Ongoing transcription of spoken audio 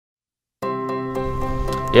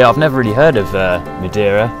Yeah, I've never really heard of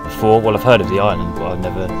Madeira before. Well, I've heard of the island, but I've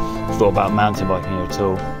never thought about mountain biking here at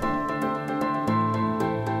all.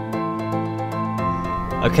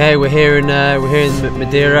 Okay, we're here in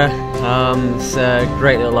Madeira. It's a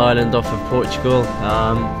great little island off of Portugal.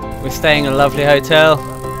 We're staying in a lovely hotel.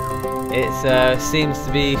 It seems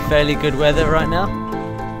to be fairly good weather right now,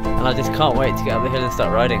 and I just can't wait to get up the hill and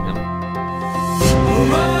start riding them.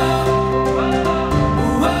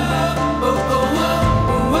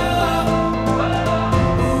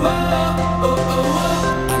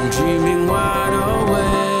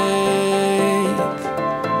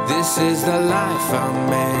 This is the life I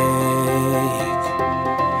make.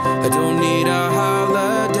 I don't need a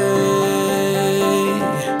holiday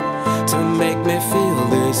to make me feel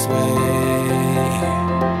this way.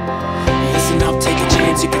 Listen up, take a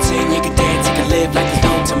chance. You can sing, you can dance, you can live like there's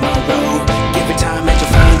no tomorrow. Give it time and you'll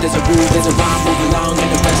find there's a groove, there's a rhyme, move along and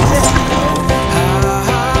the rest will follow.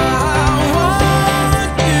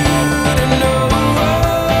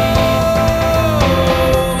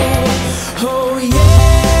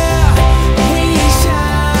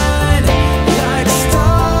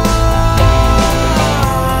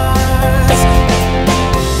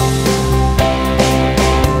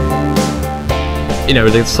 You know,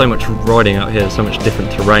 there's so much riding out here, so much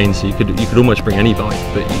different terrain, so you could almost bring any bike,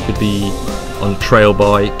 but you could be on a trail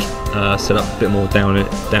bike, set up a bit more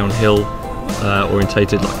downhill,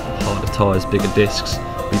 orientated, like harder tyres, bigger discs.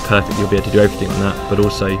 It'd be perfect, you'll be able to do everything on that. But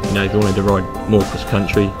also, you know, if you wanted to ride more across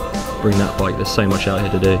country, bring that bike. There's so much out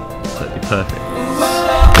here to do, so it'd be perfect.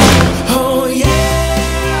 Oh yeah.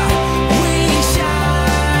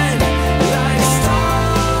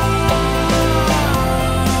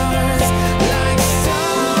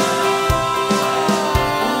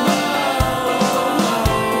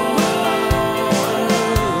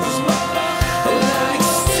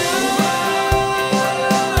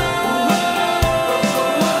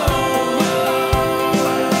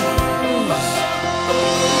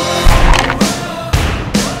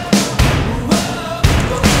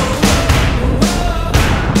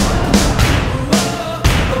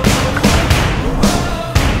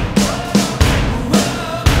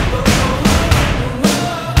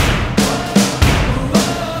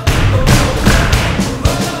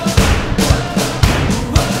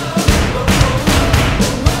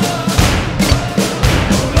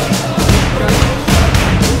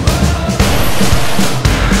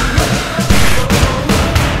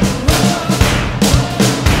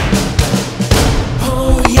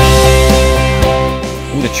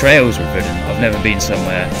 Trails we've ridden. I've never been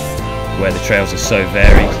somewhere where the trails are so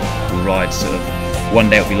varied. We'll ride sort of, one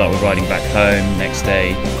day it'll be like we're riding back home, next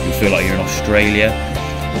day you'll feel like you're in Australia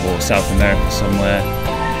or South America somewhere.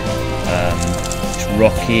 It's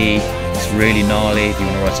rocky, it's really gnarly if you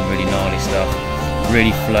want to ride some really gnarly stuff.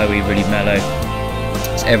 Really flowy, really mellow.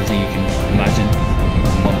 It's everything you can imagine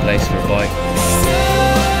in one place for a bike.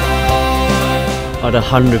 I'd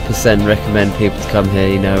 100% recommend people to come here.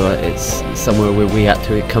 You know, it's somewhere where we had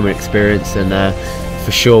to come and experience, and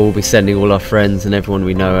for sure we'll be sending all our friends and everyone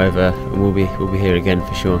we know over, and we'll be here again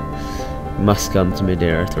for sure. You must come to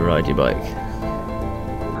Madeira to ride your bike.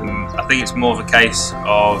 I think it's more of a case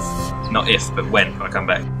of not if, but when I come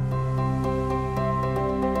back.